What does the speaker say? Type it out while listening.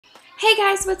Hey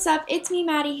guys, what's up? It's me,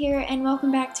 Maddie here, and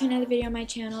welcome back to another video on my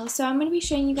channel. So I'm going to be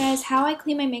showing you guys how I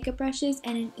clean my makeup brushes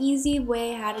and an easy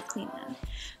way how to clean them.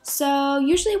 So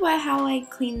usually how I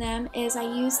clean them is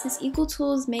I use this Equal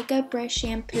Tools makeup brush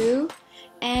shampoo,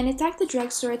 and it's at the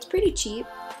drugstore. It's pretty cheap.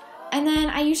 And then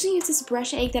I usually use this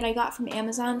brush egg that I got from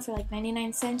Amazon for like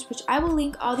 99 cents, which I will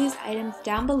link all these items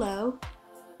down below.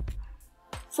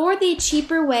 For the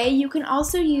cheaper way, you can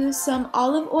also use some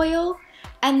olive oil.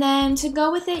 And then to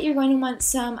go with it, you're going to want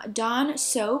some Dawn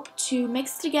soap to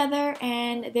mix together,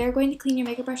 and they're going to clean your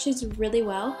makeup brushes really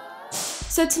well.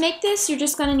 So to make this, you're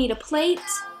just going to need a plate.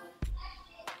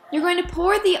 You're going to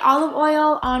pour the olive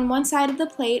oil on one side of the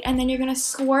plate, and then you're going to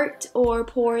squirt or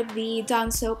pour the Dawn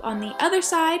soap on the other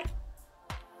side.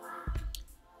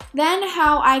 Then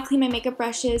how I clean my makeup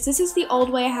brushes, this is the old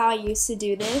way how I used to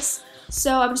do this.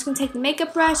 So I'm just going to take the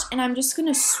makeup brush, and I'm just going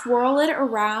to swirl it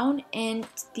around in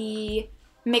the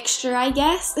mixture, I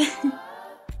guess.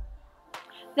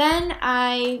 Then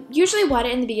I usually wet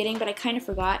it in the beginning, but I kind of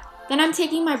forgot. Then I'm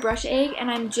taking my brush egg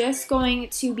and I'm just going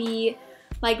to be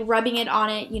like rubbing it on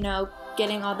it, you know,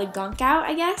 getting all the gunk out,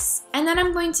 I guess. And then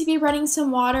I'm going to be running some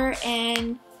water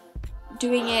and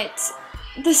doing it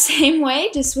the same way,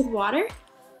 just with water.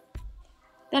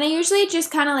 Then I usually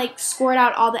just kind of like squirt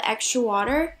out all the extra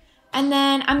water. And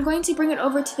then I'm going to bring it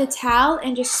over to the towel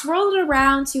and just swirl it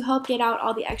around to help get out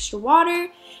all the extra water.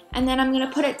 And then I'm going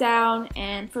to put it down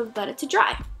and let it to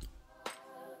dry.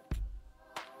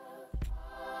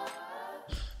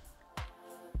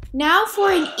 Now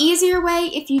for an easier way,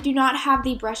 if you do not have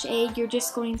the brush egg, you're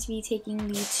just going to be taking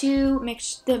the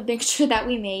mixture that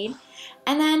we made.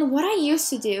 And then what I used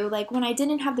to do, like when I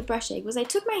didn't have the brush egg, was I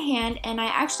took my hand and I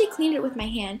actually cleaned it with my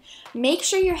hand. Make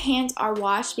sure your hands are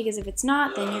washed, because if it's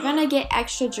not, then you're going to get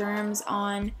extra germs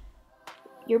on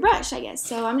your brush, I guess.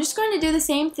 So I'm just going to do the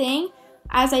same thing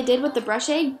as I did with the brush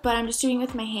egg, but I'm just doing it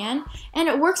with my hand. And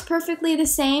it works perfectly the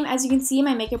same. As you can see,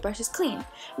 my makeup brush is clean.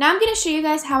 Now I'm going to show you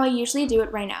guys how I usually do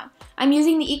it right now. I'm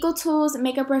using the Equal Tools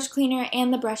makeup brush cleaner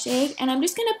and the brush egg, and I'm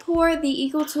just going to pour the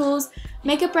Equal Tools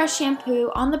makeup brush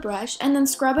shampoo on the brush and then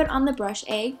scrub it on the brush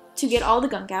egg to get all the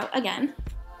gunk out again.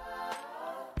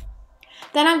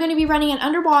 Then I'm going to be running it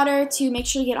underwater to make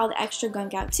sure to get all the extra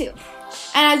gunk out too.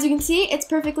 And as you can see, it's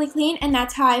perfectly clean, and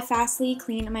that's how I fastly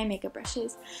clean my makeup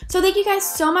brushes. So thank you guys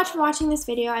so much for watching this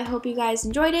video. I hope you guys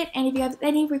enjoyed it, and if you have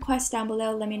any requests down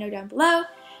below, let me know down below.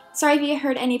 Sorry if you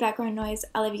heard any background noise.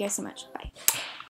 I love you guys so much. Bye.